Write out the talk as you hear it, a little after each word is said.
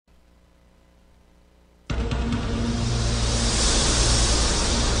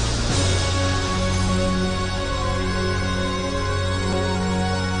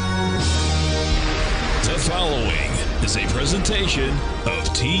presentation of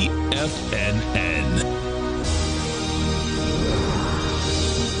TFNN.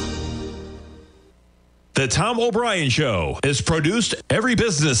 The Tom O'Brien Show is produced every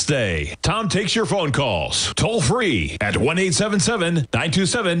business day. Tom takes your phone calls toll free at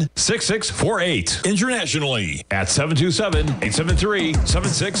 1-877-927-6648. Internationally at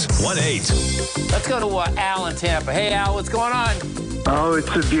 727-873-7618. Let's go to Al in Tampa. Hey, Al, what's going on? Oh, it's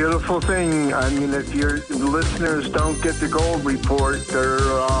a beautiful thing. I mean, if your listeners don't get the gold report, they're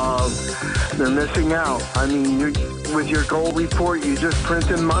missing out. I mean, with your gold report, you just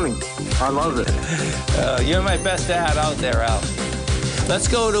printing money. I love it. You're my best ad out there, Al. Let's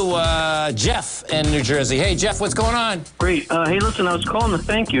go to Jeff in New Jersey. Hey, Jeff, what's going on? Great. Hey, listen, I was calling to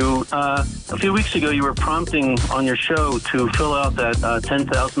thank you. A few weeks ago, you were prompting on your show to fill out that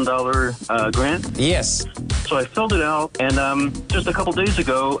 $10,000 grant. Yes. So I filled it out, and just a couple days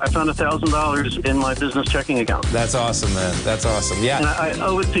ago, I found $1,000 in my business checking account. That's awesome, man. That's awesome. Yeah. And I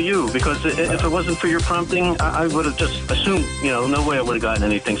owe it to you, because if it wasn't for your prompting, I would have just assumed, no way I would have gotten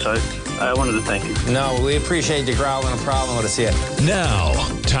anything. So I wanted to thank you. No, we appreciate you growling a problem with us here. Now,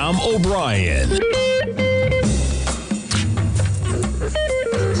 Tom O'Brien.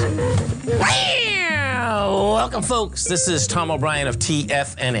 Welcome, folks. This is Tom O'Brien of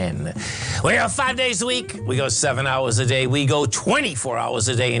TFNN. We go 5 days a week. We go 7 hours a day. We go 24 hours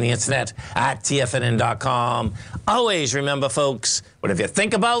a day on the internet at TFNN.com. Always remember, folks, whatever you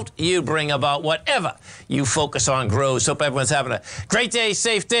think about, you bring about. Whatever you focus on grows. Hope everyone's having a great day,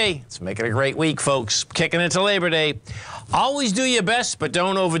 safe day. Let's make it a great week, folks. Kicking into Labor Day. Always do your best, but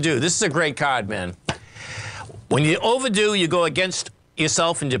don't overdo. This is a great card, man. When you overdo, you go against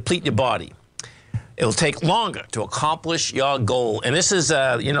yourself and deplete your body. It'll take longer to accomplish your goal. And this is,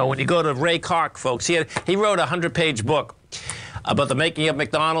 when you go to Ray Kroc, folks, he wrote a 100-page book about the making of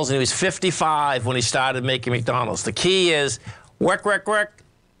McDonald's, and he was 55 when he started making McDonald's. The key is work,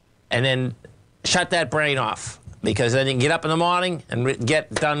 and then shut that brain off, because then you can get up in the morning and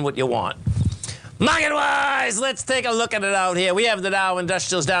get done what you want. Market-wise, let's take a look at it out here. We have the Dow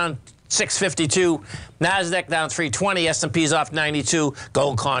Industrials down 652, NASDAQ down 320, S&P's off 92,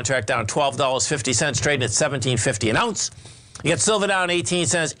 gold contract down $12.50, trading at $17.50 an ounce. You get silver down 18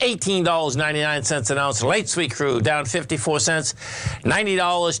 cents, $18.99 an ounce. Light sweet crude down 54 cents,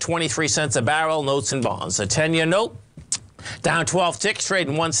 $90.23 a barrel. Notes and bonds. A 10-year note down 12 ticks,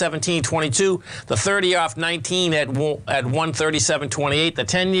 trading 117.22. The 30-year off 19 at 137.28. The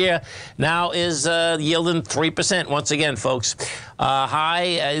 10-year now is yielding 3% once again, folks.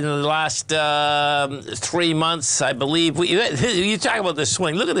 High in the last 3 months, I believe. You talk about this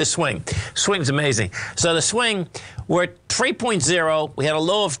swing. Look at this swing. Swing's amazing. So the swing, we're at 3.0. We had a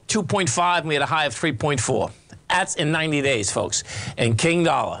low of 2.5, and we had a high of 3.4. That's in 90 days, folks. And King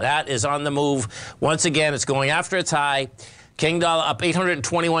Dollar, that is on the move. Once again, it's going after its high. King Dollar up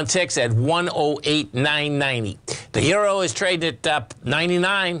 821 ticks at 108.990. The euro is trading at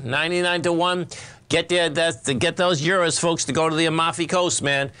 99 to 1. Get there, to get those euros, folks, to go to the Amalfi Coast,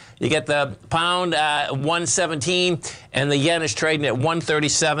 man. You get the pound 117, and the yen is trading at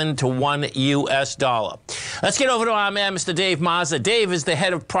 137 to 1 U.S. dollar. Let's get over to our man, Mr. Dave Mazza. Dave is the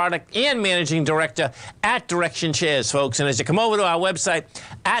head of product and managing director at Direction Shares, folks. And as you come over to our website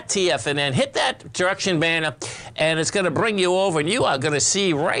at TFNN, hit that direction banner, and it's going to bring you over. And you are going to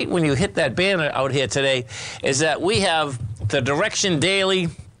see right when you hit that banner out here today is that we have the Direction Daily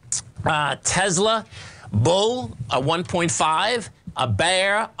Tesla Bull, a 1.5, a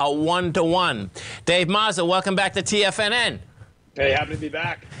Bear, a 1-to-1. Dave Mazza, welcome back to TFNN. Hey, happy to be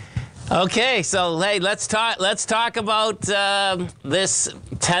back. Okay, so hey, let's talk about this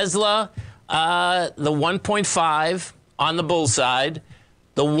Tesla, the 1.5 on the bull side,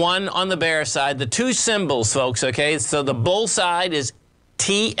 the 1 on the bear side, the two symbols, folks. Okay, so the bull side is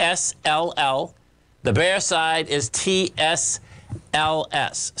TSLL, the bear side is TSLS.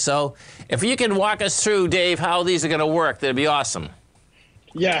 So if you can walk us through, Dave, how these are going to work, that'd be awesome.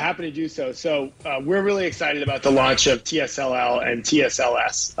 Yeah, happy to do so. So we're really excited about the launch of TSLL and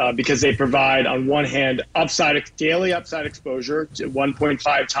TSLS because they provide, on one hand, daily upside exposure to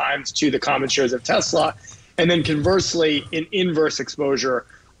 1.5 times to the common shares of Tesla, and then conversely, an inverse exposure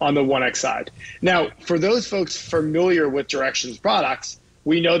on the 1X side. Now, for those folks familiar with Direction's products,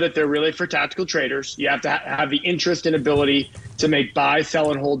 we know that they're really for tactical traders. You have to have the interest and ability to make buy,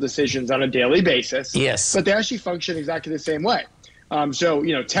 sell, and hold decisions on a daily basis. Yes. But they actually function exactly the same way.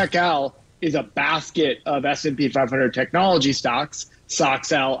 TechL is a basket of S&P 500 technology stocks.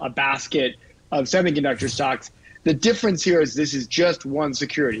 SoxL, a basket of semiconductor stocks. The difference here is this is just one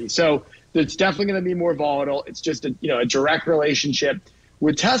security. So it's definitely going to be more volatile. It's just a direct relationship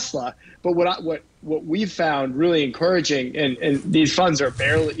with Tesla. But what we've found really encouraging, and these funds are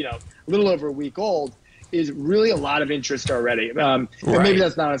barely, a little over a week old, is really a lot of interest already. And maybe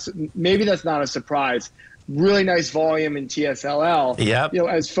that's not a surprise. Really nice volume in TSLL. Yep.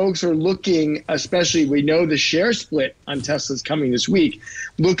 As folks are looking, especially we know the share split on Tesla's coming this week,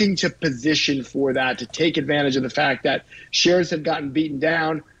 looking to position for that, to take advantage of the fact that shares have gotten beaten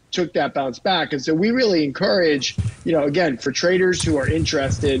down, took that bounce back. And so we really encourage, again, for traders who are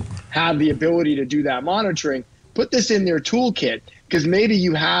interested, have the ability to do that monitoring, put this in their toolkit, because maybe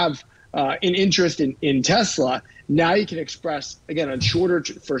you have an interest in Tesla. Now you can express, again, on shorter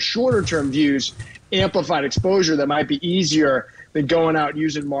term views, amplified exposure that might be easier than going out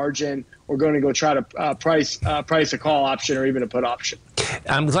using margin or going to go try to price a call option or even a put option.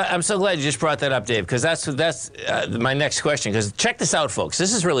 I'm so glad you just brought that up, Dave, because that's my next question. Because check this out, folks.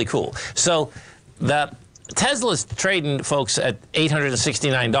 This is really cool. So the Tesla's trading, folks, at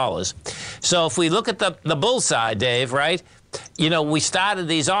 $869. So if we look at the bull side, Dave, right? We started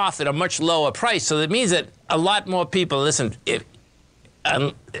these off at a much lower price. So that means that a lot more people, listen, if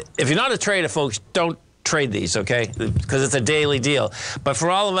you're not a trader, folks, don't trade these, okay? Because it's a daily deal. But for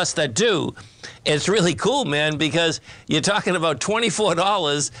all of us that do, it's really cool, man, because you're talking about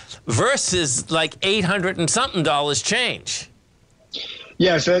 $24 versus like $800 and something change.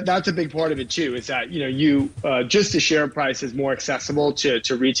 Yeah, so that's a big part of it too. Is that just the share price is more accessible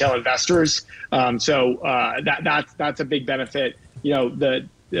to retail investors. So that's a big benefit.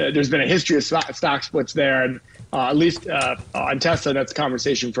 There's been a history of stock splits there, and at least on Tesla, that's a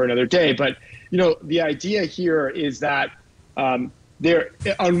conversation for another day. But the idea here is that there,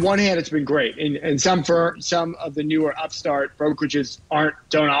 on one hand, it's been great, and some of the newer upstart brokerages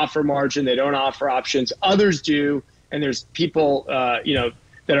don't offer margin, they don't offer options. Others do. And there's people,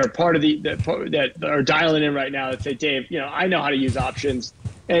 that are part of that are dialing in right now that say, Dave, I know how to use options,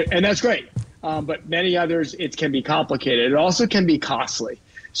 and that's great. But many others, it can be complicated. It also can be costly.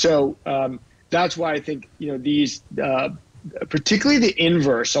 So that's why I think these, particularly the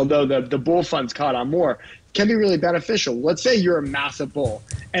inverse, although the bull funds caught on more, can be really beneficial. Let's say you're a massive bull.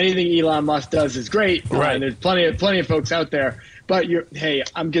 Anything Elon Musk does is great. Right. And there's plenty of folks out there. But hey,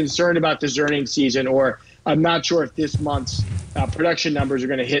 I'm concerned about this earnings season, or I'm not sure if this month's production numbers are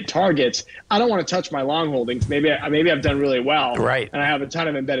going to hit targets. I don't want to touch my long holdings. Maybe I've done really well, right, and I have a ton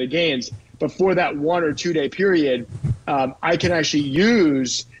of embedded gains. But for that 1 or 2 day period, I can actually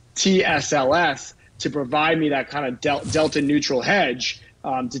use TSLS to provide me that kind of delta neutral hedge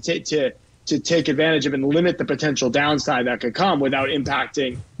to take advantage of and limit the potential downside that could come without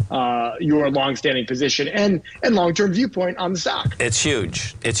impacting your long-standing position and long-term viewpoint on the stock. It's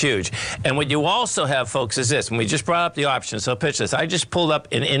huge. It's huge. And what you also have, folks, is this. And we just brought up the options. So pitch this. I just pulled up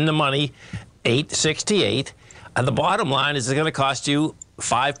an in-the-money 868. And the bottom line is it's going to cost you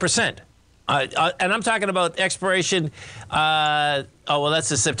 5%. And I'm talking about expiration. That's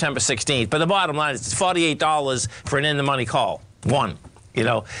the September 16th. But the bottom line is it's $48 for an in-the-money call. One.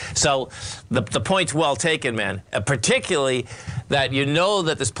 So the point's well taken, man. Particularly that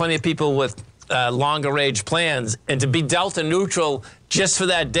that there's plenty of people with longer range plans, and to be delta neutral just for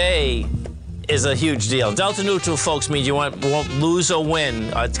that day is a huge deal. Delta neutral, folks, means you won't lose or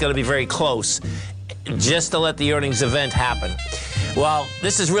win. It's going to be very close, just to let the earnings event happen. Well,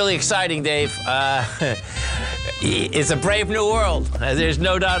 this is really exciting, Dave. It's a brave new world. There's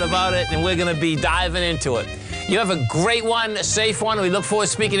no doubt about it, and we're going to be diving into it. You have a great one, a safe one. We look forward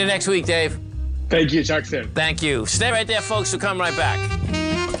to speaking to you next week, Dave. Thank you. Talk soon. Thank you. Stay right there, folks. We'll come right back.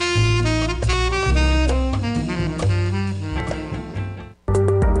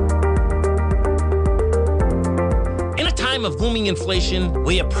 In a time of booming inflation,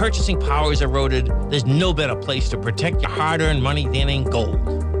 where your purchasing power is eroded, there's no better place to protect your hard-earned money than in gold.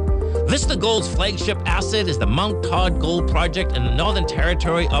 Vista Gold's flagship asset is the Mount Todd Gold Project in the Northern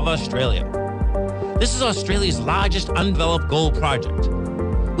Territory of Australia. This is Australia's largest undeveloped gold project.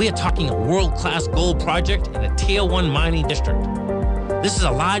 We are talking a world-class gold project in a Tier 1 mining district. This is a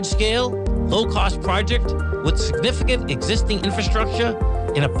large-scale, low-cost project with significant existing infrastructure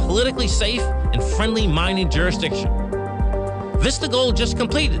in a politically safe and friendly mining jurisdiction. Vista Gold just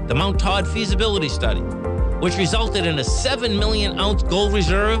completed the Mount Todd feasibility study, which resulted in a 7 million ounce gold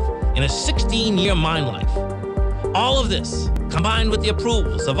reserve in a 16-year mine life. All of this, combined with the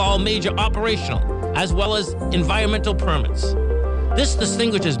approvals of all major operational as well as environmental permits. This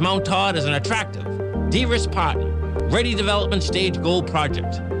distinguishes Mount Todd as an attractive, de-risk partner, ready development stage gold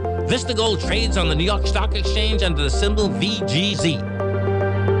project. Vista Gold trades on the New York Stock Exchange under the symbol VGZ.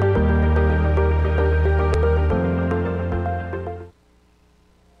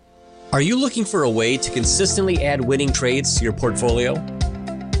 Are you looking for a way to consistently add winning trades to your portfolio?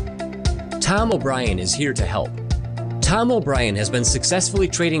 Tom O'Brien is here to help. Tom O'Brien has been successfully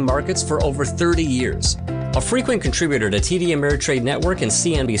trading markets for over 30 years. A frequent contributor to TD Ameritrade Network and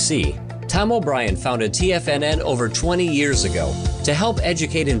CNBC, Tom O'Brien founded TFNN over 20 years ago to help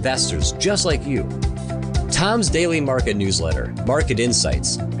educate investors just like you. Tom's daily market newsletter, Market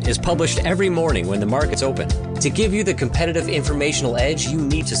Insights, is published every morning when the markets open to give you the competitive informational edge you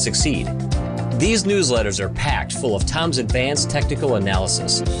need to succeed. These newsletters are packed full of Tom's advanced technical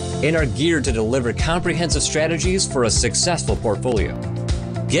analysis and are geared to deliver comprehensive strategies for a successful portfolio.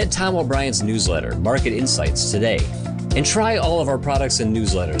 Get Tom O'Brien's newsletter, Market Insights, today and try all of our products and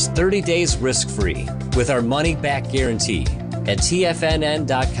newsletters 30 days risk-free with our money-back guarantee at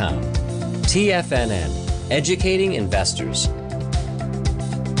TFNN.com. TFNN, educating investors.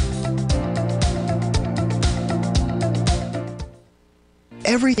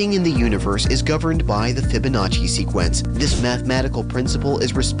 Everything in the universe is governed by the Fibonacci sequence. This mathematical principle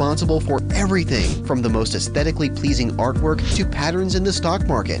is responsible for everything from the most aesthetically pleasing artwork to patterns in the stock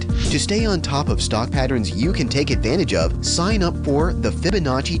market. To stay on top of stock patterns you can take advantage of, sign up for the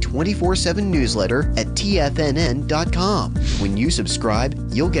Fibonacci 24/7 newsletter at TFNN.com. When you subscribe,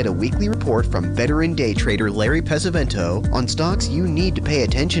 you'll get a weekly report from veteran day trader Larry Pesavento on stocks you need to pay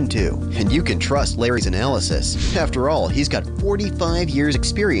attention to. And you can trust Larry's analysis. After all, he's got 45 years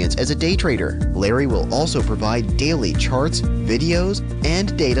experience as a day trader. Larry will also provide daily charts, videos,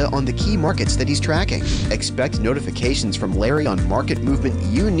 and data on the key markets that he's tracking. Expect notifications from Larry on market movement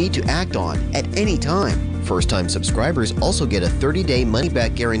you need to act on at any time. First-time subscribers also get a 30-day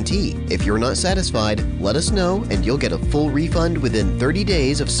money-back guarantee. If you're not satisfied, let us know and you'll get a full refund within 30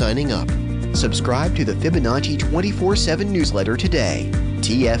 days of signing up. Subscribe to the Fibonacci 24/7 newsletter today.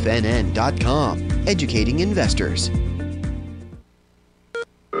 TFNN.com, educating investors.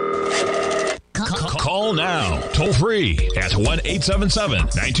 Call now, toll free at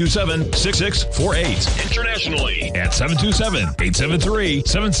 1-877-927-6648. Internationally at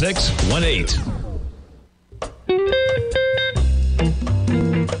 727-873-7618.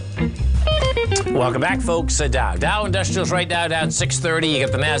 Welcome back, folks. Dow Industrials right now down 630. You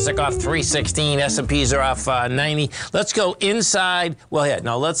got the Nasdaq off 316. S&Ps are off 90. Let's go inside. Well, yeah,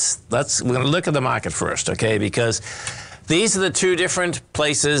 no, we're going to look at the market first, okay? Because these are the two different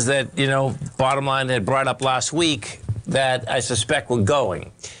places that, bottom line had brought up last week that I suspect we're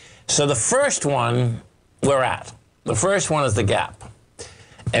going. So the first one we're at. The first one is the gap.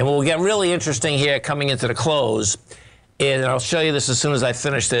 And what will get really interesting here coming into the close, and I'll show you this as soon as I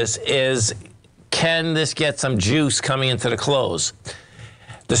finish this, is can this get some juice coming into the close?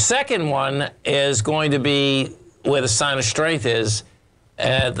 The second one is going to be where the sign of strength is.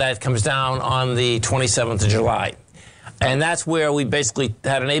 That comes down on the 27th of July. And that's where we basically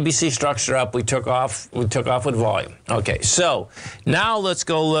had an ABC structure up. We took off with volume. Okay, so now let's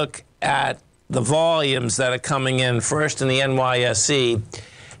go look at the volumes that are coming in first in the NYSE.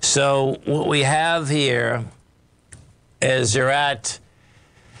 So what we have here is you're at,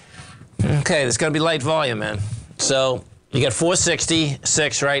 okay, there's going to be light volume, man. So you got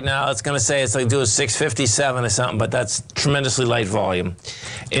 466 right now. It's going to say it's like do a 657 or something, but that's tremendously light volume.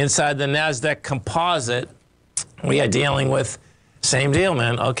 Inside the NASDAQ composite, we are dealing with same deal,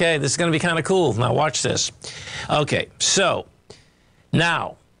 man. Okay, this is going to be kind of cool. Now watch this. Okay, so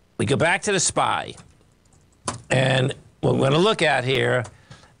now we go back to the SPY, and what we're going to look at here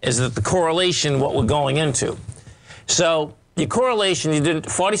is that the correlation, what we're going into. So your correlation, you did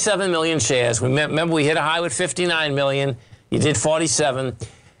 47 million shares. Remember, we hit a high with 59 million. You did 47.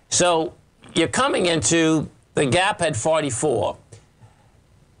 So you're coming into, the gap had 44.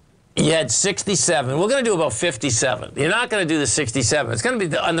 You had 67. We're going to do about 57. You're not going to do the 67. It's going to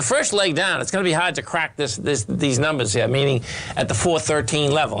be, on the first leg down, it's going to be hard to crack these numbers here, meaning at the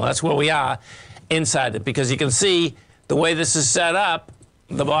 413 level. That's where we are inside it, because you can see the way this is set up,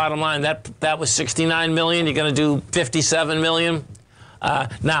 the bottom line, that was 69 million. You're going to do 57 million.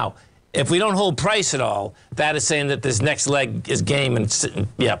 Now, if we don't hold price at all, that is saying that this next leg is game and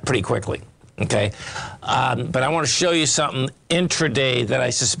pretty quickly. Okay, but I want to show you something intraday that I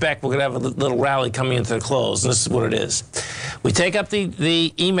suspect we're going to have a little rally coming into the close. And this is what it is. We take up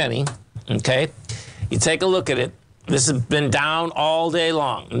the E-mini, okay? You take a look at it. This has been down all day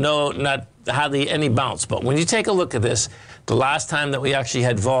long. No, not hardly any bounce. But when you take a look at this, the last time that we actually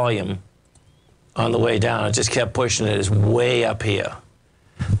had volume on the way down, it just kept pushing it, is way up here.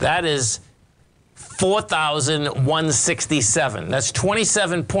 That is 4,167. That's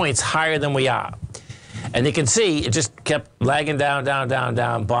 27 points higher than we are. And you can see it just kept lagging down, down, down,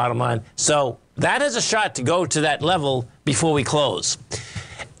 down, bottom line. So that has a shot to go to that level before we close.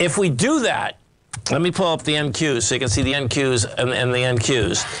 If we do that, Let me pull up the NQs so you can see the NQs and the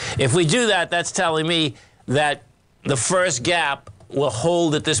NQs. If we do that, that's telling me that the first gap will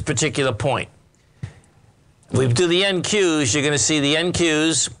hold at this particular point. If we do the NQs, you're going to see the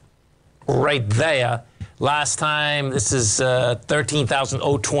NQs right there. Last time, this is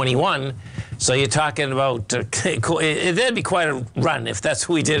 13,021. So you're talking about, that'd be quite a run if that's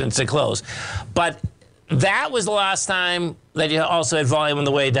what we did into close. But that was the last time that you also had volume on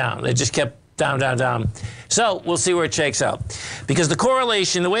the way down. It just kept down, down, down. So we'll see where it shakes out. Because the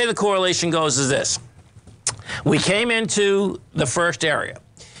correlation, the way the correlation goes is this. We came into the first area.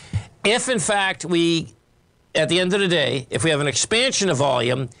 If, in fact, at the end of the day, if we have an expansion of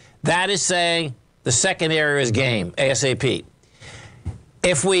volume, that is saying the second area is game, ASAP.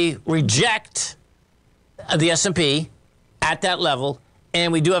 If we reject the S&P at that level,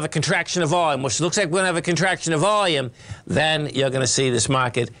 and we do have a contraction of volume, which looks like we're going to have a contraction of volume, then you're going to see this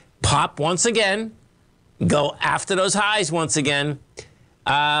market pop once again, go after those highs once again,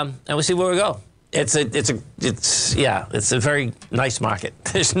 and we'll see where we go. It's a very nice market.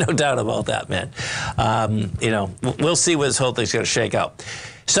 There's no doubt about that, man. We'll see where this whole thing's going to shake out.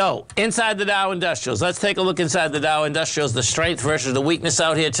 So, inside the Dow Industrials, let's take a look inside the Dow Industrials, the strength versus the weakness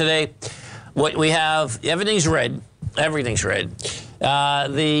out here today. What we have, everything's red. Everything's red.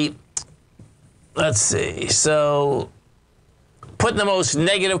 Let's see. So, putting the most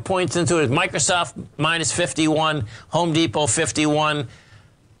negative points into it, Microsoft minus 51, Home Depot 51,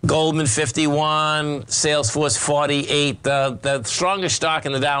 Goldman 51, Salesforce 48. The strongest stock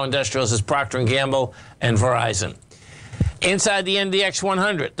in the Dow Industrials is Procter & Gamble and Verizon. Inside the NDX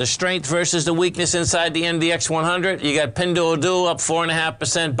 100, the strength versus the weakness inside the NDX 100, you got Pinduoduo up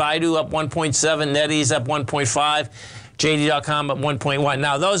 4.5%, Baidu up 1.7%, NetEase up 1.5%, JD.com up 1.1%.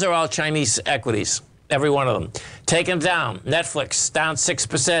 Now, those are all Chinese equities, every one of them. Take them down. Netflix down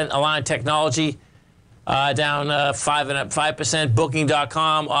 6%, Align Technology down 5%,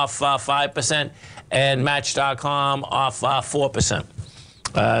 Booking.com off 5%, and Match.com off 4%.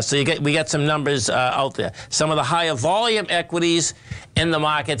 So we got some numbers out there. Some of the higher volume equities in the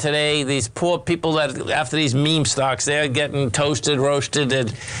market today. These poor people that after these meme stocks, they're getting toasted, roasted,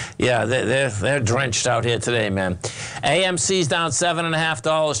 and yeah, they're drenched out here today, man. AMC's down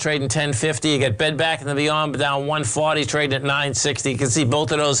 $7.50, trading $10.50. You got Bed Bath & Beyond down $140, trading at $9.60. You can see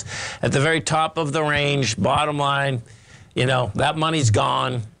both of those at the very top of the range. Bottom line, that money's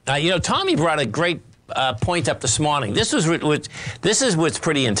gone. Tommy brought a great point up this morning. This is what's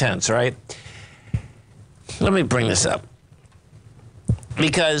pretty intense, right? Let me bring this up.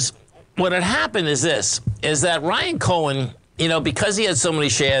 Because what had happened is that Ryan Cohen, because he had so many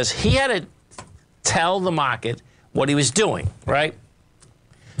shares, he had to tell the market what he was doing, right?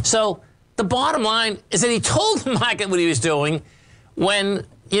 So the bottom line is that he told the market what he was doing when,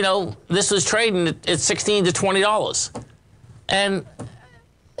 this was trading at $16 to $20. And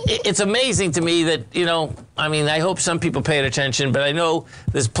it's amazing to me that, I hope some people paid attention, but I know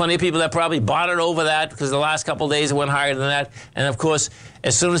there's plenty of people that probably bought it over that because the last couple of days it went higher than that. And, of course,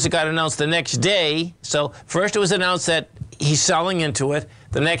 as soon as it got announced the next day, so first it was announced that he's selling into it.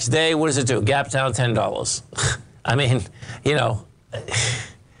 The next day, what does it do? Gap down $10. I mean,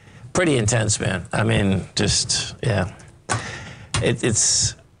 pretty intense, man. I mean, just, yeah.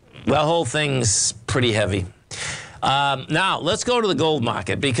 The whole thing's pretty heavy. Now, let's go to the gold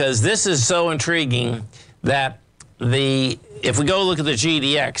market because this is so intriguing that if we go look at the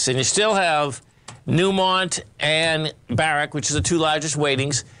GDX, and you still have Newmont and Barrick, which are the two largest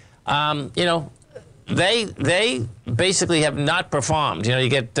weightings, they basically have not performed.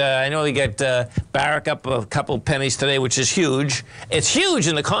 I know you get Barrick up a couple pennies today, which is huge. It's huge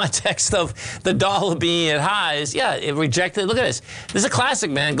in the context of the dollar being at highs. Yeah, it rejected. Look at this. This is a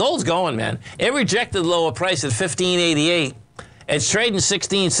classic, man. Gold's going, man. It rejected the lower price at $15.88. It's trading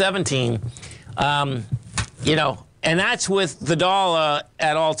 $16.17. And that's with the dollar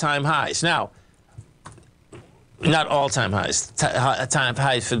at all-time highs. Now, not all-time highs, time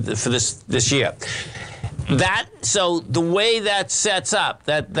highs for this year. So the way that sets up,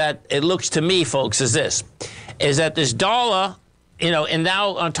 that it looks to me, folks, is that this dollar, and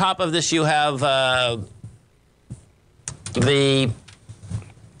now on top of this you have the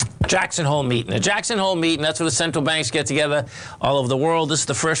Jackson Hole meeting. The Jackson Hole meeting, that's where the central banks get together all over the world. This is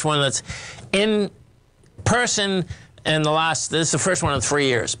the first one that's in person in this is the first one in 3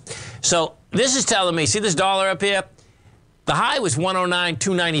 years. So this is telling me, see this dollar up here? The high was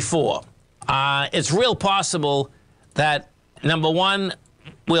 109.294. It's real possible that, number one,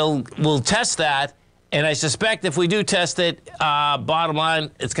 we'll test that, and I suspect if we do test it, bottom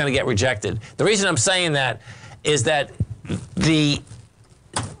line, it's going to get rejected. The reason I'm saying that is that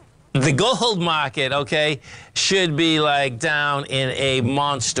the gold market, okay, should be like down in a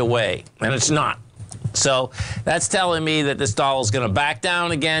monster way, and it's not. So that's telling me that this dollar is going to back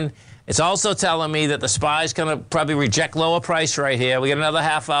down again. It's also telling me that the SPY's going to probably reject lower price right here. We got another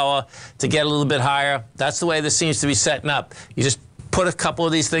half hour to get a little bit higher. That's the way this seems to be setting up. You just put a couple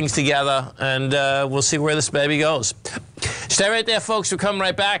of these things together, and we'll see where this baby goes. Stay right there, folks. We'll come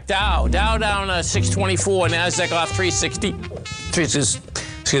right back. Dow down 624. NASDAQ off 360.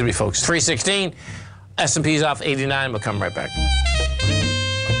 Excuse me, folks. 316. S&P's off 89. We'll come right back.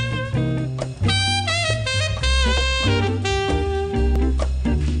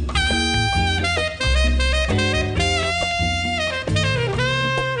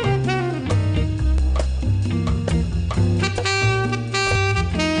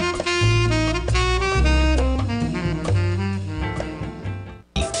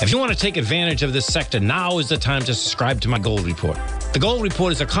 If you want to take advantage of this sector, now is the time to subscribe to my Gold Report. The Gold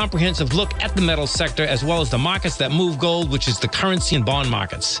Report is a comprehensive look at the metals sector as well as the markets that move gold, which is the currency and bond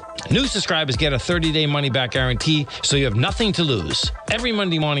markets. New subscribers get a 30-day money-back guarantee, so you have nothing to lose. Every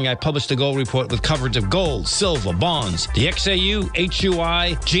Monday morning, I publish the Gold Report with coverage of gold, silver, bonds, the XAU,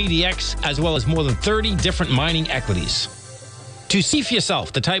 HUI, GDX, as well as more than 30 different mining equities. To see for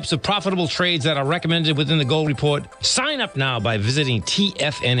yourself the types of profitable trades that are recommended within the Gold Report, sign up now by visiting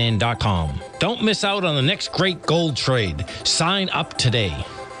TFNN.com. Don't miss out on the next great gold trade. Sign up today.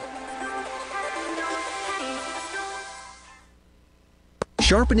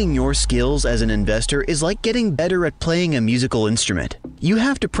 Sharpening your skills as an investor is like getting better at playing a musical instrument. You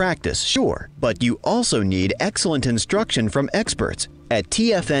have to practice, sure, but you also need excellent instruction from experts. At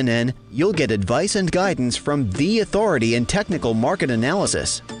TFNN, you'll get advice and guidance from the authority in technical market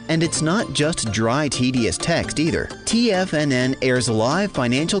analysis. And it's not just dry, tedious text either. TFNN airs live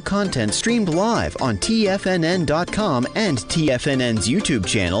financial content streamed live on TFNN.com and TFNN's YouTube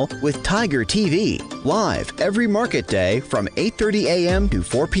channel with Tiger TV, live every market day from 8:30 a.m. to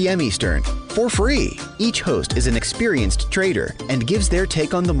 4 p.m. Eastern, for free. Each host is an experienced trader and gives their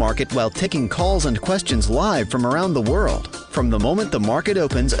take on the market while taking calls and questions live from around the world. From the moment the market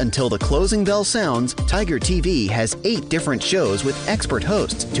opens until the closing bell sounds, Tiger TV has 8 different shows with expert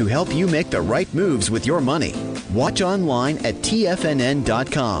hosts to help you make the right moves with your money. Watch online at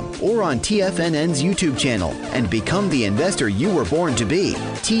TFNN.com or on TFNN's YouTube channel and become the investor you were born to be.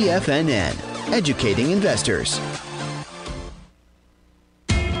 TFNN, educating investors.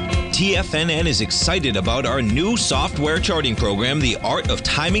 TFNN is excited about our new software charting program, The Art of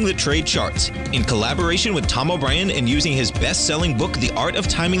Timing the Trade Charts. In collaboration with Tom O'Brien and using his best-selling book, The Art of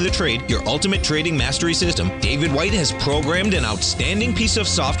Timing the Trade, Your Ultimate Trading Mastery System, David White has programmed an outstanding piece of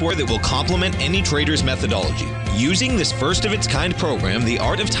software that will complement any trader's methodology. Using this first-of-its-kind program, The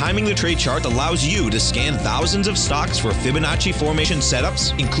Art of Timing the Trade Chart allows you to scan thousands of stocks for Fibonacci formation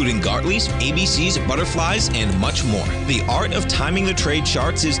setups, including Gartleys, ABCs, butterflies, and much more. The Art of Timing the Trade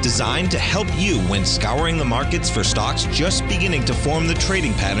Charts is designed to help you when scouring the markets for stocks just beginning to form the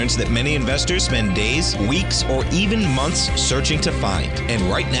trading patterns that many investors spend days, weeks, or even months searching to find. And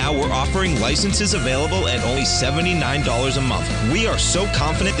right now, we're offering licenses available at only $79 a month. We are so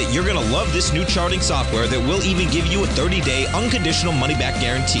confident that you're going to love this new charting software that will even give you a 30-day unconditional money-back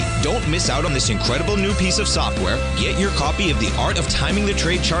guarantee. Don't miss out on this incredible new piece of software. Get your copy of The Art of Timing the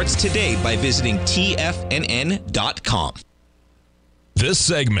Trade Charts today by visiting TFNN.com. This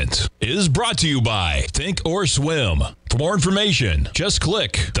segment is brought to you by Thinkorswim. For more information, just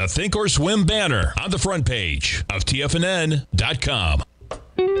click the Thinkorswim banner on the front page of TFNN.com.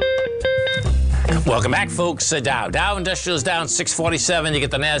 Welcome back, folks. Dow Industrials down 647. You get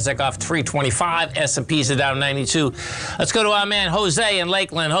the NASDAQ off 325. S&Ps are down 92. Let's go to our man Jose in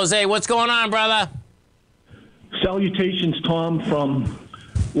Lakeland. Jose, what's going on, brother? Salutations, Tom, from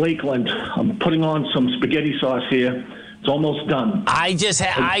Lakeland. I'm putting on some spaghetti sauce here. It's almost done.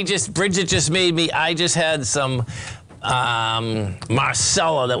 Bridget just made me, I just had some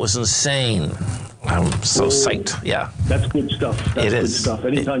Marcella that was insane. I'm so psyched. Yeah. That's good stuff. That's it good is. stuff.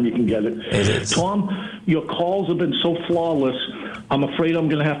 Anytime you can get it. It is. Tom, your calls have been so flawless, I'm afraid I'm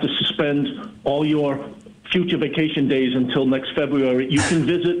going to have to suspend all your future vacation days until next February. You can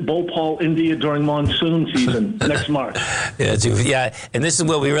visit Bhopal, India during monsoon season next March. Yeah, and this is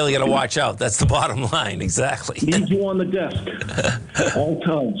where we really got to watch out. That's the bottom line, exactly. Need you on the desk all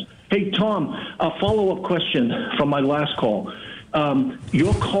times. Hey, Tom, a follow-up question from my last call.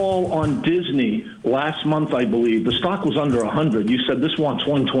 Your call on Disney last month, I believe, the stock was under 100. You said this wants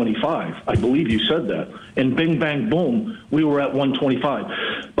 125. I believe you said that. And bing, bang, boom, we were at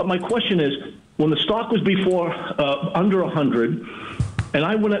 125. But my question is, when the stock was before under 100, and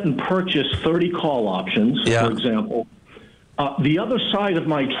I went out and purchased 30 call options, for example, The other side of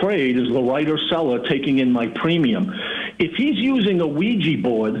my trade is the writer-seller taking in my premium. If he's using a Ouija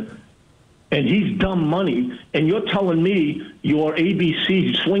board and he's dumb money, and you're telling me your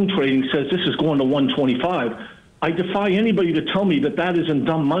ABC swing trading says this is going to 125, I defy anybody to tell me that that isn't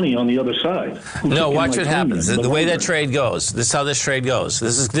dumb money on the other side. No, watch what happens. The way that trade goes. This is how this trade goes.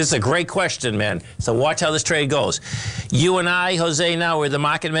 This is a great question, man. So watch how this trade goes. You and I, Jose, now we're the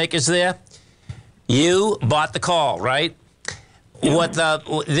market makers there. You bought the call, right? Yeah.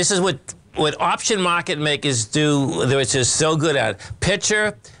 This is what option market makers do, which is so good at.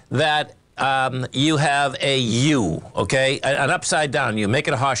 Picture that you have a U, okay? An upside down U. Make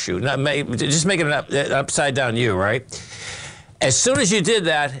it a horseshoe. Just make it an upside down U, right? As soon as you did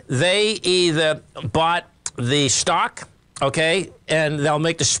that, they either bought the stock, okay, and they'll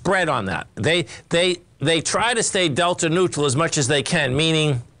make the spread on that. They try to stay delta neutral as much as they can,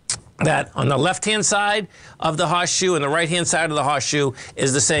 meaning that on the left-hand side of the horseshoe and the right-hand side of the horseshoe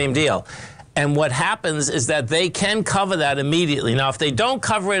is the same deal. And what happens is that they can cover that immediately. Now, if they don't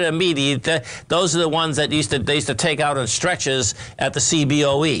cover it immediately, those are the ones that they used to take out on stretches at the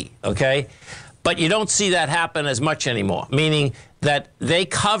CBOE, okay? But you don't see that happen as much anymore, meaning that they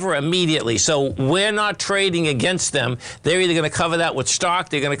cover immediately. So we're not trading against them. They're either going to cover that with stock,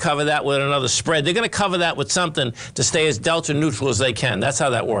 they're going to cover that with another spread. They're going to cover that with something to stay as delta neutral as they can. That's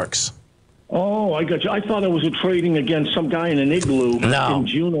how that works. Oh, I got you. I thought it was a trading against some guy in an igloo in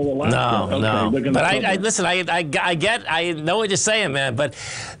June or Alaska. No. But I know what you're saying, man. But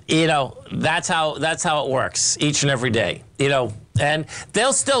that's how it works each and every day. And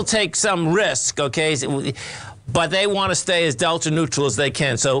they'll still take some risk, okay? But they want to stay as delta neutral as they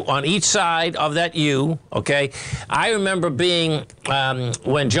can. So on each side of that U, okay, I remember being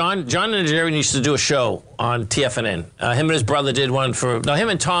when John and Jerry used to do a show on TFNN. Him and his brother did one him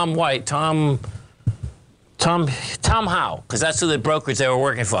and Tom White, Tom Howe, because that's who the brokerage they were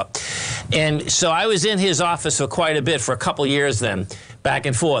working for. And so I was in his office for quite a bit, for a couple years then, back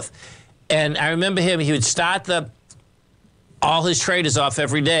and forth. And I remember he would start all his traders off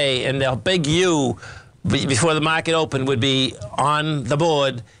every day, and the big U before the market opened would be on the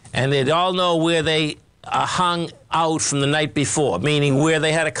board, and they'd all know where they hung out from the night before, meaning where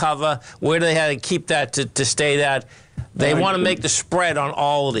they had to cover, where they had to keep that to stay that. They want to make the spread on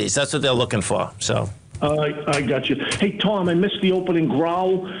all of these. That's what they're looking for. So I got you. Hey, Tom, I missed the opening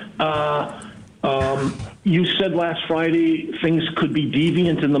growl. You said last Friday things could be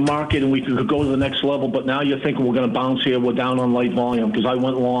deviant in the market and we could go to the next level, but now you're thinking we're going to bounce here. We're down on light volume because I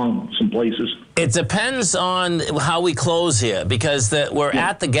went long some places. It depends on how we close here because we're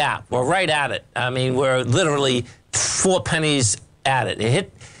at the gap. We're right at it. I mean, we're literally 4 pennies at it.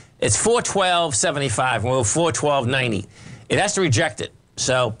 It's 412.75 and we're 412.90. It has to reject it.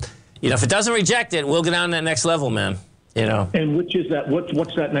 So, if it doesn't reject it, we'll go down to that next level, man. And which is that? What's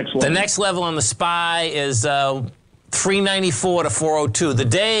that next level? The next level on the SPY is 394 to 402. The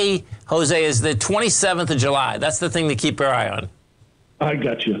day, Jose, is the 27th of July. That's the thing to keep your eye on. I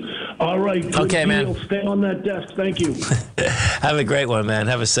got you. All right. Good okay, deal. man. Stay on that desk. Thank you. Have a great one, man.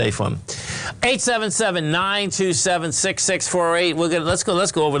 Have a safe one. 877-927-6648.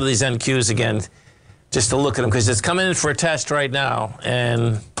 Let's go over to these NQs again, just to look at them because it's coming in for a test right now,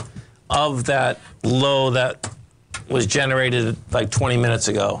 and of that low that was generated like 20 minutes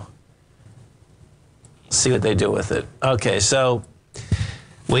ago. See what they do with it. Okay, so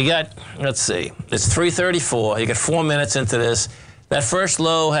we got, let's see, it's 3:34. You got 4 minutes into this. That first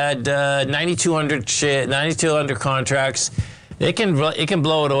low had 9,200 contracts. It can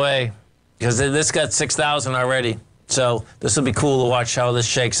blow it away because this got 6,000 already. So this will be cool to watch how this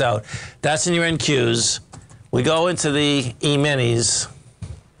shakes out. That's in your NQs. We go into the E-minis.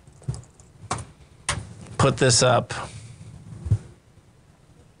 Put this up.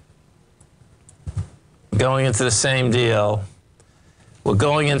 Going into the same deal. We're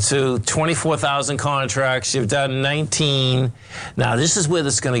going into 24,000 contracts. You've done 19. Now, this is where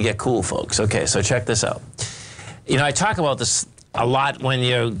this is going to get cool, folks. Okay, so check this out. I talk about this a lot when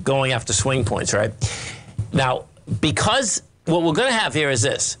you're going after swing points, right? Now, because what we're going to have here is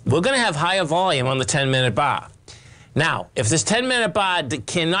this. We're going to have higher volume on the 10-minute bar. Now, if this 10-minute bar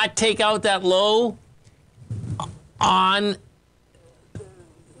cannot take out that low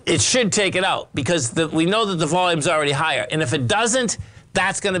it should take it out because we know that the volume's already higher. And if it doesn't,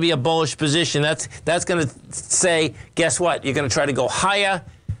 that's going to be a bullish position. That's going to say, guess what? You're going to try to go higher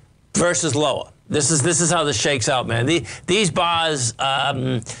versus lower. This is how this shakes out, man. These bars,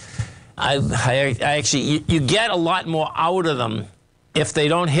 I actually, you get a lot more out of them if they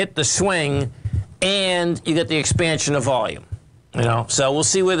don't hit the swing and you get the expansion of volume. So we'll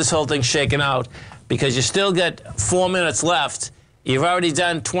see where this whole thing's shaking out. because you still got 4 minutes left. You've already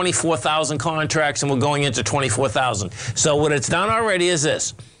done 24,000 contracts, and we're going into 24,000. So what it's done already is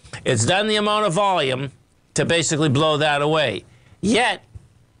this. It's done the amount of volume to basically blow that away. Yet,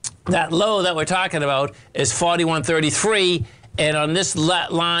 that low that we're talking about is 41.33, and on this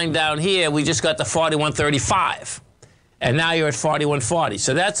line down here, we just got the 41.35. And now you're at 41.40.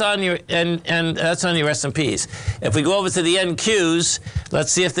 So that's on your and that's on your S&Ps. If we go over to the NQs,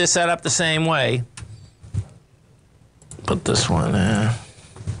 let's see if they're set up the same way. Put this one in.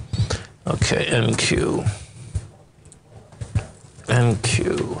 Okay, NQ.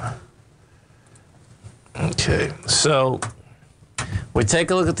 Okay, so we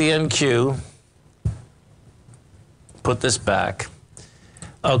take a look at the NQ. Put this back.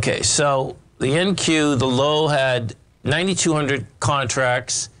 Okay, so the NQ, the low had 9,200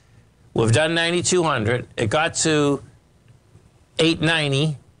 contracts. We've done 9,200. It got to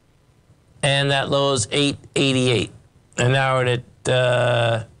 890, and that low is 888. And now we're at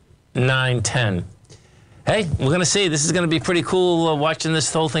 910. Hey, we're going to see. This is going to be pretty cool watching this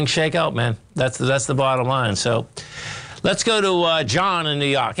whole thing shake out, man. That's the bottom line. So let's go to John in New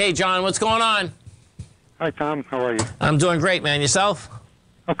York. Hey, John, what's going on? Hi, Tom. How are you? I'm doing great, man. Yourself?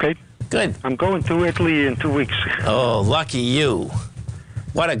 Okay. Good. I'm going to Italy in 2 weeks. Oh, lucky you.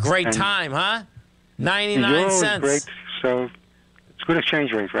 What a great time, huh? 99 cents. Great. So it's good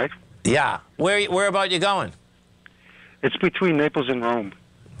exchange rate, right? Yeah. Where about you going? It's between Naples and Rome.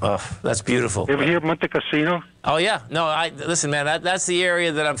 Oh, that's beautiful. You ever hear of Monte Cassino? Oh, yeah. No, listen, man, that's the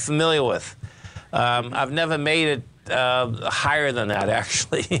area that I'm familiar with. I've never made it higher than that,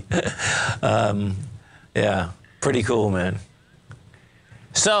 actually. Yeah, pretty cool, man.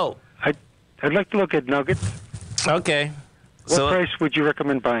 So I'd like to look at Nugget. Okay. What price would you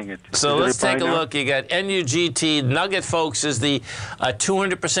recommend buying it? So let's take a look. You got NUGT. Nugget, folks, is the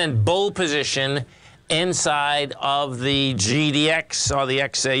 200% bull position inside of the GDX or the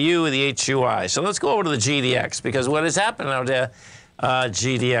XAU or the HUI. So let's go over to the GDX, because what has happened out there,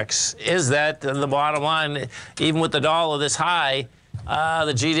 GDX, is that the bottom line, even with the dollar this high,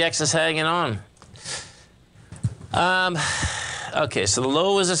 the GDX is hanging on. Okay, so the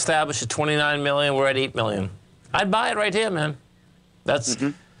low was established at 29 million. We're at 8 million. I'd buy it right here, man. That's,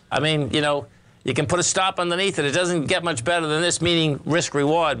 I mean, you know, you can put a stop underneath it. It doesn't get much better than this, meaning risk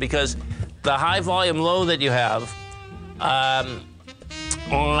reward, because the high volume low that you have on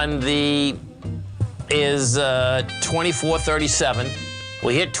the is 24.37.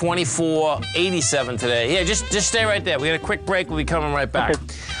 We hit 24.87 today. Yeah, just stay right there. We got a quick break. We'll be coming right back. Okay.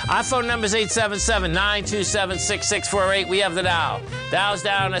 Our phone number is 877-927-6648. We have the Dow. Dow's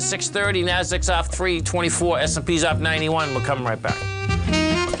down at 630. Nasdaq's off 324. S&P's up 91. We're coming right back.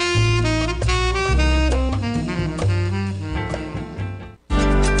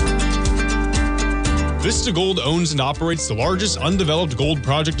 Vista Gold owns and operates the largest undeveloped gold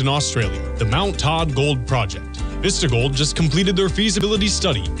project in Australia, the Mount Todd Gold Project. Vista Gold just completed their feasibility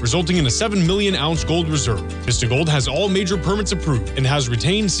study, resulting in a 7 million ounce gold reserve. Vista Gold has all major permits approved and has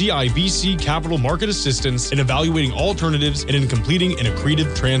retained CIBC capital market assistance in evaluating alternatives and in completing an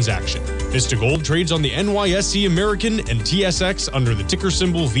accretive transaction. Vista Gold trades on the NYSE American and TSX under the ticker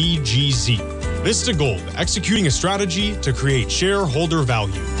symbol VGZ. Vista Gold, executing a strategy to create shareholder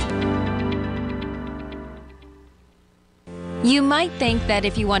value. You might think that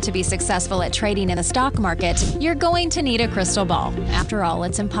if you want to be successful at trading in the stock market, you're going to need a crystal ball. After all,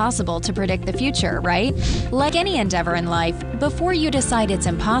 it's impossible to predict the future, right? Like any endeavor in life, before you decide it's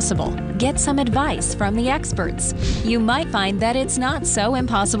impossible, get some advice from the experts. You might find that it's not so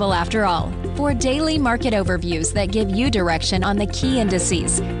impossible after all. For daily market overviews that give you direction on the key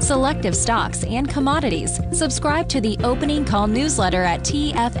indices, selective stocks, and commodities, subscribe to the Opening Call newsletter at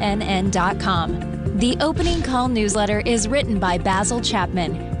TFNN.com. The Opening Call newsletter is written by Basil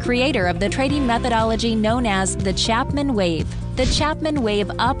Chapman, creator of the trading methodology known as the Chapman Wave. The Chapman Wave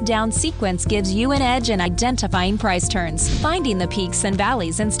up-down sequence gives you an edge in identifying price turns, finding the peaks and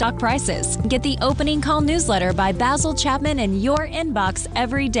valleys in stock prices. Get the Opening Call newsletter by Basil Chapman in your inbox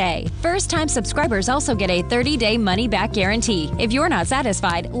every day. First-time subscribers also get a 30-day money-back guarantee. If you're not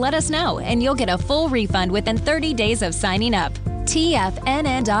satisfied, let us know, and you'll get a full refund within 30 days of signing up.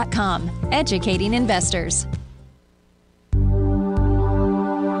 TFNN.com, educating investors.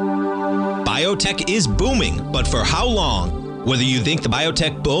 Biotech is booming, but for how long? Whether you think the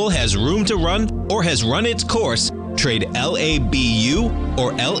biotech bull has room to run or has run its course, trade LABU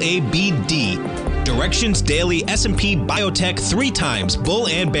or LABD. Direction's daily S&P Biotech 3 times bull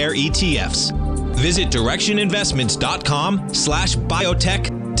and bear ETFs. Visit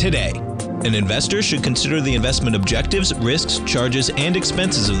directioninvestments.com/biotech today. An investor should consider the investment objectives, risks, charges, and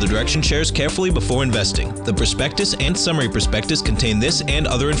expenses of the direction shares carefully before investing. The prospectus and summary prospectus contain this and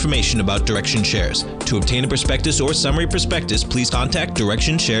other information about direction shares. To obtain a prospectus or summary prospectus, please contact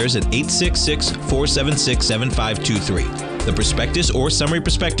Direction Shares at 866-476-7523. The prospectus or summary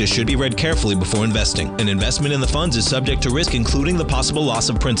prospectus should be read carefully before investing. An investment in the funds is subject to risk, including the possible loss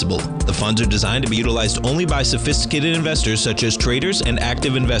of principal. The funds are designed to be utilized only by sophisticated investors such as traders and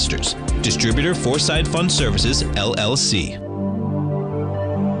active investors. Distributor Foreside Fund Services, LLC.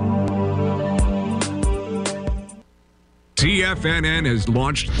 TFNN has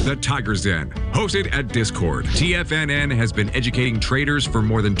launched the Tiger's Den. Hosted at Discord, TFNN has been educating traders for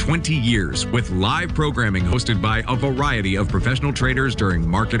more than 20 years with live programming hosted by a variety of professional traders during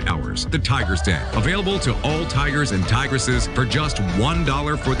market hours. The Tiger's Den, available to all tigers and tigresses for just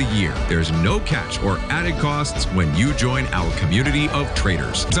 $1 for the year. There's no catch or added costs when you join our community of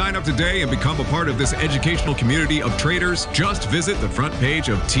traders. Sign up today and become a part of this educational community of traders. Just visit the front page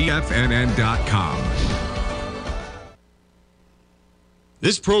of TFNN.com.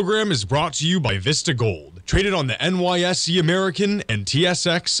 This program is brought to you by Vista Gold, traded on the NYSE American and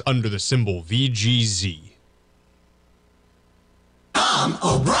TSX under the symbol VGZ. Tom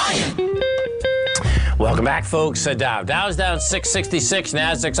O'Brien. Welcome back, folks. Dow's down 666,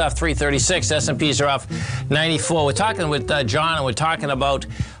 Nasdaq's off 336, S&Ps are off 94. We're talking with John, and we're talking about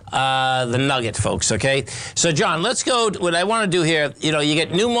the nugget, folks, okay? So, John, let's go. What I want to do here, you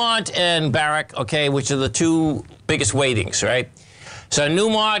get Newmont and Barrick, okay, which are the two biggest weightings, right? So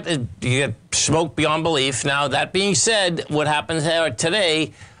Newmont, you get smoked beyond belief. Now, that being said, what happened today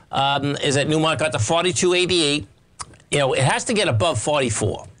is that Newmont got to 42.88. It has to get above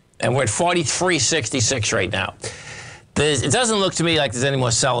 44, and we're at 43.66 right now. It doesn't look to me like there's any more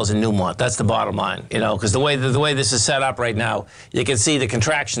sellers in Newmont. That's the bottom line, because the way this is set up right now, you can see the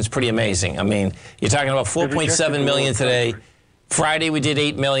contraction's pretty amazing. I mean, you're talking about 4.7 million today. Friday we did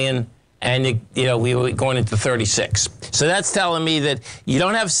 8 million. And, we were going into 36. So that's telling me that you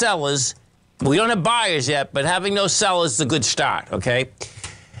don't have sellers. We don't have buyers yet, but having no sellers is a good start, okay?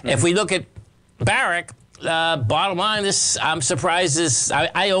 Mm-hmm. If we look at Barrick, bottom line, I'm surprised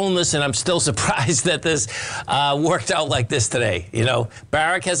I own this, and I'm still surprised that this worked out like this today.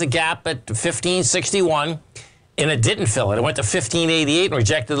 Barrick has a gap at 1561, and it didn't fill it. It went to 1588 and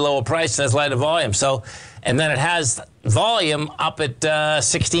rejected the lower price, and has lighter volume. So, and then it has volume up at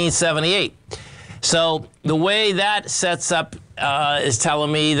 1678. So the way that sets up is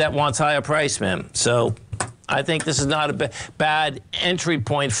telling me that wants higher price, man. So I think this is not a bad entry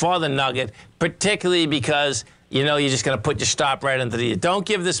point for the nugget, particularly because, you're just going to put your stop right into the... Don't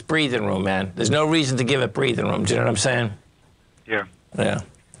give this breathing room, man. There's no reason to give it breathing room. Do you know what I'm saying? Yeah. Yeah.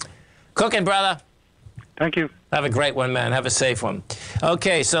 Cooking, brother. Thank you. Have a great one, man. Have a safe one.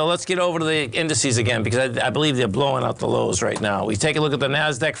 Okay, so let's get over to the indices again, because I believe they're blowing out the lows right now. We take a look at the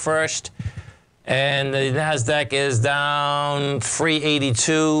NASDAQ first, and the NASDAQ is down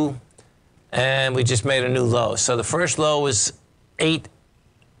 382, and we just made a new low. So the first low was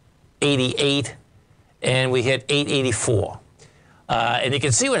 888, and we hit 884. And you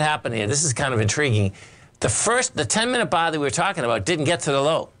can see what happened here. This is kind of intriguing. The 10-minute bar that we were talking about didn't get to the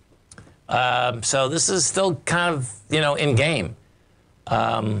low. So this is still kind of, in game.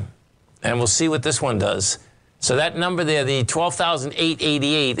 And we'll see what this one does. So that number there, the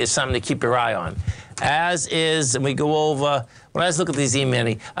 12,888, is something to keep your eye on. As is, and we go over, when I look at these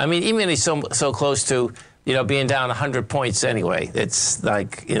E-mini, E-mini's so close to, being down 100 points anyway. It's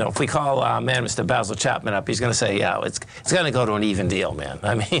like, if we call Mr. Basil Chapman up, he's going to say, yeah, it's going to go to an even deal, man.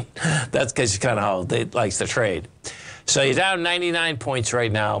 That's because kind of how they likes to trade. So you're down 99 points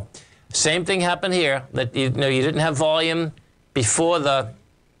right now. Same thing happened here, that you didn't have volume before the...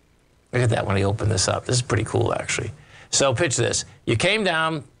 Look at that when I open this up. This is pretty cool, actually. So picture this. You came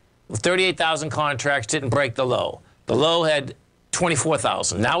down with 38,000 contracts, didn't break the low. The low had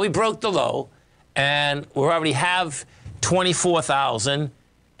 24,000. Now we broke the low, and we already have 24,000,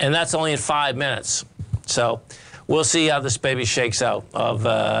 and that's only in 5 minutes. So we'll see how this baby shakes out.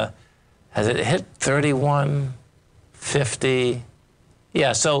 Has it hit 31.50?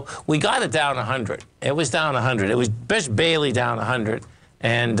 Yeah, so we got it down 100. It was down 100. It was just barely down 100,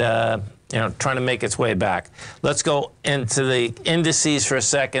 and trying to make its way back. Let's go into the indices for a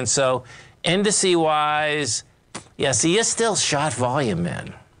second. So, indice-wise, yeah, see, you're still short volume,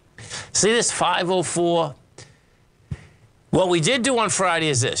 man. See this 504? What we did do on Friday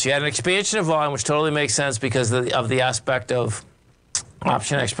is this. You had an expansion of volume, which totally makes sense because of the aspect of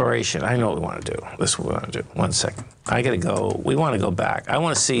option expiration. I know what we want to do. This is what we want to do. 1 second. I got to go. We want to go back. I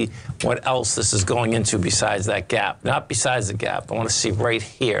want to see what else this is going into besides that gap. Not besides the gap. I want to see right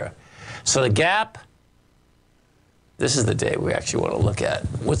here. So the gap, this is the day we actually want to look at.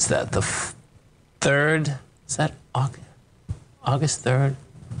 What's that? The 3rd? Is that August 3rd?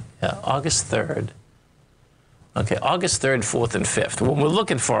 Yeah, August 3rd. Okay, August 3rd, 4th, and 5th. What we're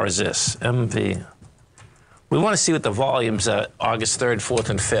looking for is this, MV. We want to see what the volumes are August 3rd, 4th,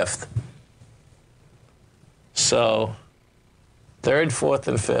 and 5th. So, 3rd, 4th,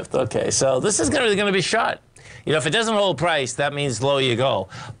 and 5th. Okay, so this is going to be short. You know, if it doesn't hold price, that means low you go.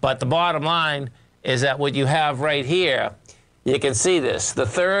 But the bottom line is that what you have right here, you can see this. The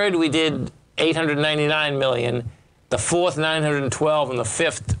 3rd, we did 899 million. The 4th, 912, and the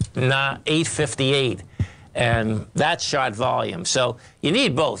 5th, 858. And that's short volume. So you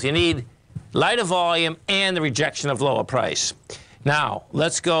need both. You need lighter volume and the rejection of lower price. Now,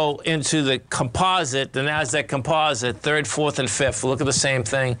 let's go into the composite, the NASDAQ composite, 3rd, 4th, and 5th. Look at the same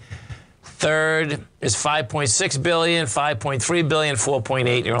thing. 3rd is 5.6 billion, 5.3 billion,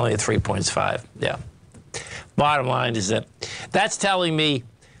 4.8. You're only at 3.5. Yeah. Bottom line is that that's telling me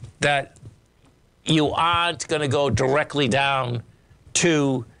that you aren't going to go directly down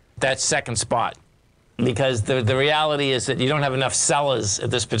to that second spot. Because the reality is that you don't have enough sellers at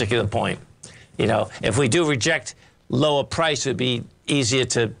this particular point. You know, if we do reject lower price, it would be easier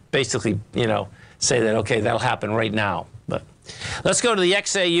to basically, you know, say that, okay, that'll happen right now. But let's go to the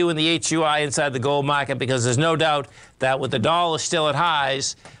XAU and the HUI inside the gold market, because there's no doubt that with the dollar still at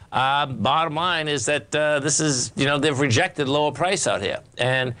highs, bottom line is that this is, you know, they've rejected lower price out here.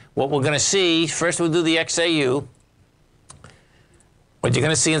 And what we're going to see, first we'll do the XAU. What you're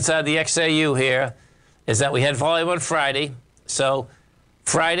going to see inside the XAU here is that we had volume on Friday. So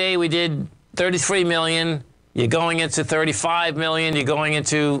Friday we did 33 million. You're going into 35 million. You're going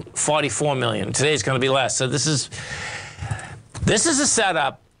into 44 million. Today's going to be less. So this is a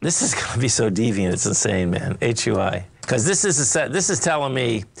setup. This is going to be so deviant. It's insane, man. HUI, because this is a set. This is telling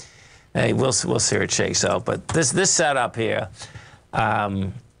me, hey, we'll see how it shakes out. But this setup here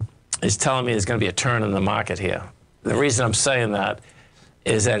is telling me there's going to be a turn in the market here. The reason I'm saying that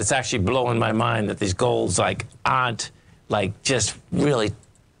is that it's actually blowing my mind that these golds aren't just really,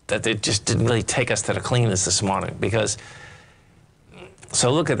 that they just didn't really take us to the cleanest this morning. Because,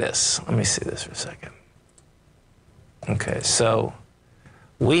 so look at this. Let me see this for a second. Okay, so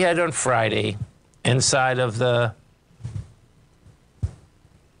we had on Friday inside of the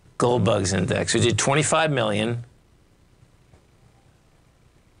Gold Bugs Index, we did 25 million.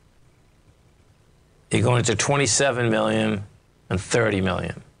 You're going to 27 million. And 30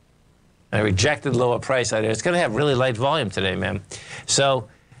 million. I rejected lower price out there. It's going to have really light volume today, man. So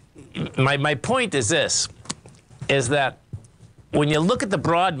my point is this, is that when you look at the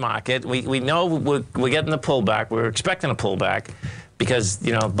broad market, we know we're getting the pullback. We're expecting a pullback because,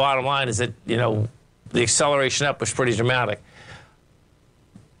 you know, bottom line is that, you know, the acceleration up was pretty dramatic.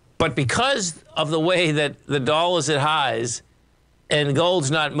 But because of the way that the dollar's at highs, and gold's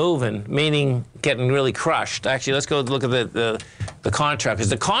not moving, meaning getting really crushed. Actually, let's go look at the contract, because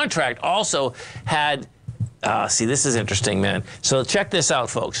the contract also had, see, this is interesting, man. So check this out,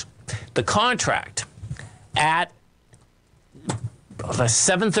 folks. The contract at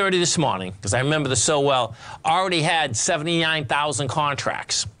 7:30 this morning, because I remember this so well, already had 79,000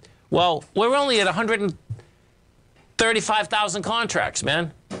 contracts. Well, we're only at 135,000 contracts,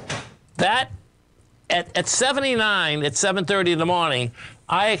 man. That, at 79, at 7:30 in the morning,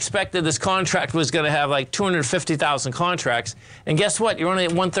 I expected this contract was going to have like 250,000 contracts. And guess what? You're only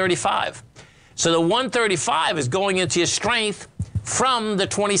at 135. So the 135 is going into your strength from the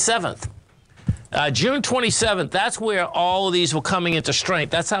 27th. June 27th, that's where all of these were coming into strength.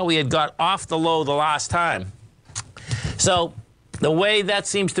 That's how we had got off the low the last time. So the way that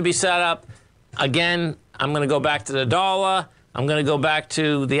seems to be set up, again, I'm going to go back to the dollar. I'm going to go back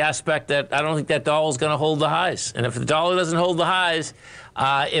to the aspect that I don't think that dollar is going to hold the highs. And if the dollar doesn't hold the highs,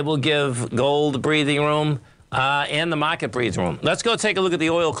 it will give gold breathing room and the market breathing room. Let's go take a look at the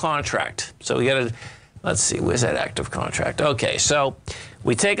oil contract. So we got to, let's see, where's that active contract? Okay, so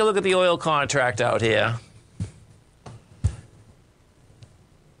we take a look at the oil contract out here.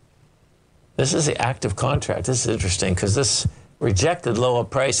 This is the active contract. This is interesting because this rejected lower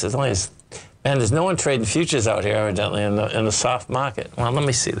prices. Man, there's no one trading futures out here, evidently, in the soft market. Well, let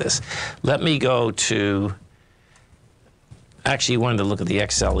me see this. Let me go to, actually, you wanted to look at the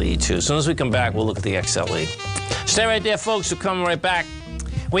XLE, too. As soon as we come back, we'll look at the XLE. Stay right there, folks. We're coming right back.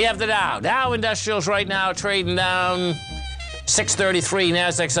 We have the Dow. Dow Industrials right now trading down 633.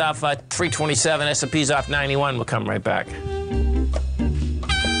 NASDAQ's off 327. S&P's off 91. We'll come right back.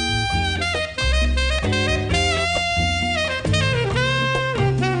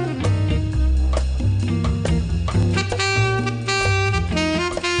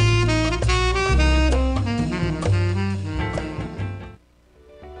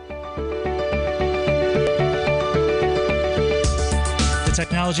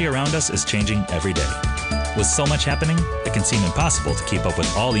 technology around us is changing every day. With so much happening, it can seem impossible to keep up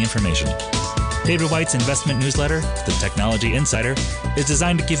with all the information. David White's investment newsletter, The Technology Insider, is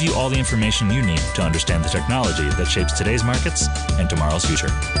designed to give you all the information you need to understand the technology that shapes today's markets and tomorrow's future.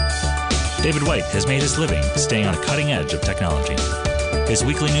 David White has made his living staying on the cutting edge of technology. His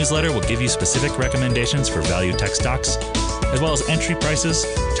weekly newsletter will give you specific recommendations for value tech stocks, as well as entry prices,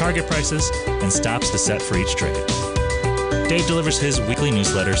 target prices, and stops to set for each trade. Dave delivers his weekly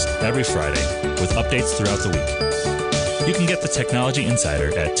newsletters every Friday with updates throughout the week. You can get the Technology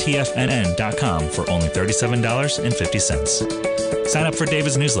Insider at TFNN.com for only $37.50. Sign up for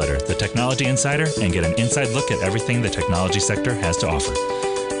David's newsletter, The Technology Insider, and get an inside look at everything the technology sector has to offer.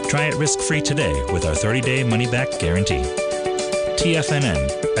 Try it risk-free today with our 30-day money-back guarantee.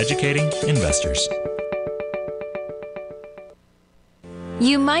 TFNN, educating investors.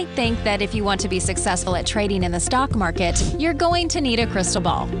 You might think that if you want to be successful at trading in the stock market, you're going to need a crystal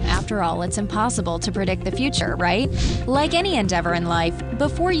ball. After all, it's impossible to predict the future, right? Like any endeavor in life,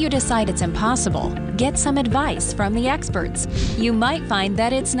 before you decide it's impossible, get some advice from the experts. You might find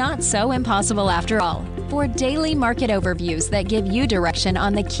that it's not so impossible after all. For daily market overviews that give you direction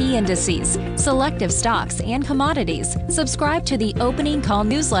on the key indices, selective stocks, and commodities, subscribe to the Opening Call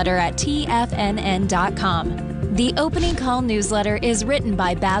newsletter at TFNN.com. The Opening Call newsletter is written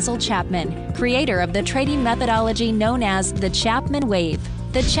by Basil Chapman, creator of the trading methodology known as the Chapman Wave.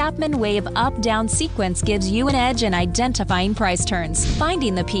 The Chapman Wave up-down sequence gives you an edge in identifying price turns,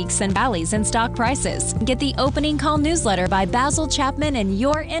 finding the peaks and valleys in stock prices. Get the Opening Call newsletter by Basil Chapman in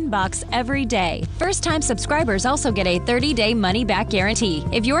your inbox every day. First-time subscribers also get a 30-day money-back guarantee.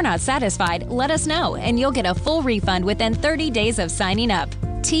 If you're not satisfied, let us know, and you'll get a full refund within 30 days of signing up.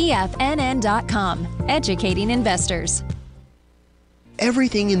 TFNN.com, educating investors.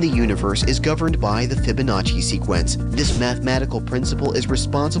 Everything in the universe is governed by the Fibonacci sequence. This mathematical principle is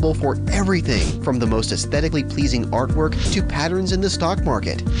responsible for everything from the most aesthetically pleasing artwork to patterns in the stock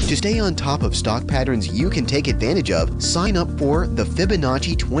market. To stay on top of stock patterns you can take advantage of, sign up for the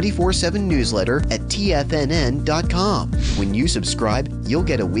Fibonacci 24/7 newsletter at TFNN.com. When you subscribe, you'll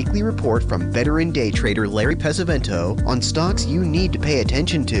get a weekly report from veteran day trader Larry Pesavento on stocks you need to pay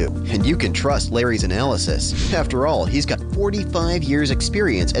attention to. And you can trust Larry's analysis. After all, he's got 45 years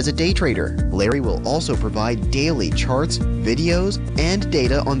experience as a day trader. Larry will also provide daily charts, videos, and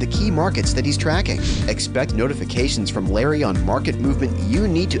data on the key markets that he's tracking. Expect notifications from Larry on market movement you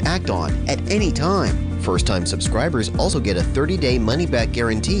need to act on at any time. First-time subscribers also get a 30-day money-back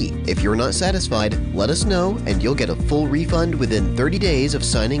guarantee. If you're not satisfied, let us know and you'll get a full refund within 30 days of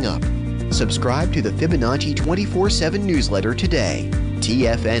signing up. Subscribe to the Fibonacci 24/7 newsletter today.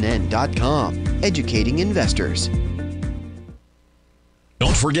 TFNN.com, educating investors.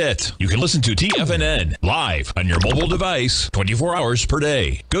 Don't forget, you can listen to TFNN live on your mobile device 24 hours per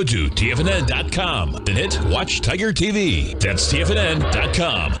day. Go to TFNN.com, then hit Watch Tiger TV. That's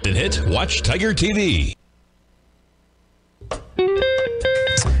TFNN.com, then hit Watch Tiger TV.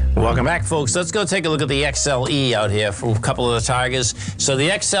 Welcome back, folks. Let's go take a look at the XLE out here for a couple of the Tigers. So the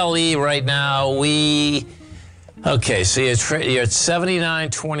XLE right now, okay, so you're at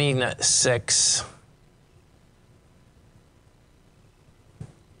 79.26.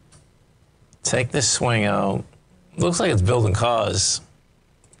 Take this swing out. Looks like it's building cause,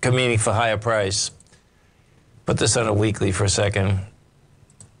 meaning for higher price. Put this on a weekly for a second.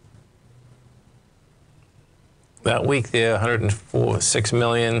 That week there, 106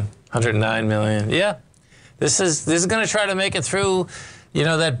 million, 109 million. Yeah, this is going to try to make it through,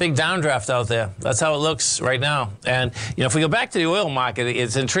 that big downdraft out there. That's how it looks right now. And if we go back to the oil market,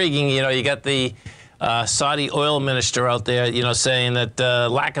 it's intriguing. You got the Saudi oil minister out there, saying that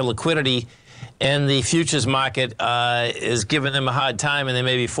lack of liquidity in the futures market is giving them a hard time, and they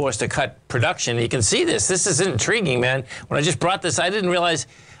may be forced to cut production. You can see this. This is intriguing, man. When I just brought this, I didn't realize,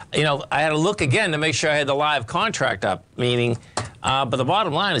 I had to look again to make sure I had the live contract up, meaning, but the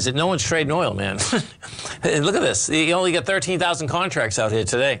bottom line is that no one's trading oil, man. Look at this. You only got 13,000 contracts out here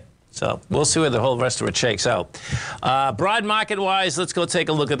today. So we'll see where the whole rest of it shakes out. Broad market-wise, let's go take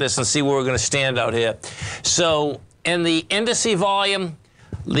a look at this and see where we're going to stand out here. So in the indice volume,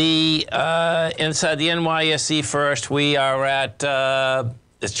 inside the NYSE first, we are at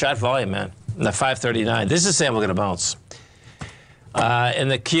it's chart volume, man. The 539. This is saying we're going to bounce. In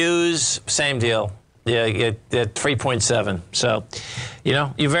the Qs, same deal. Yeah, you get 3.7. So,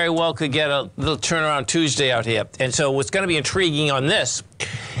 you very well could get a little turnaround Tuesday out here. And so what's going to be intriguing on this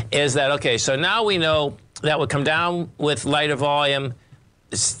is that, okay, so now we know that would come down with lighter volume.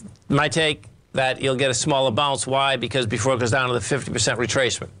 It's my take that you'll get a smaller bounce. Why? Because before it goes down to the 50%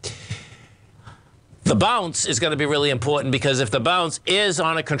 retracement. The bounce is going to be really important, because if the bounce is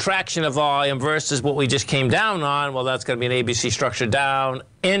on a contraction of volume versus what we just came down on, well, that's going to be an ABC structure down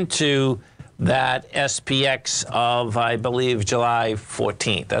into that SPX of, I believe, July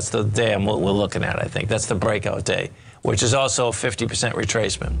 14th. That's the day we're looking at, I think. That's the breakout day, which is also a 50%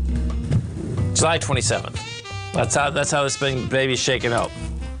 retracement. July 27th. That's how this baby's shaking out.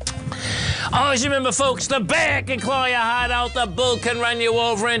 Always remember, folks, the bear can claw your heart out, the bull can run you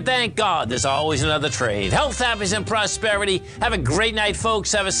over, and thank God there's always another trade. Health, happiness, and prosperity. Have a great night,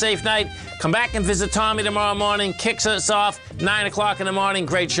 folks. Have a safe night. Come back and visit Tommy tomorrow morning. Kicks us off 9 o'clock in the morning.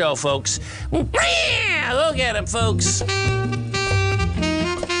 Great show, folks. Look at him, folks.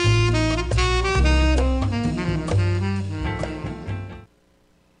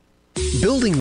 Building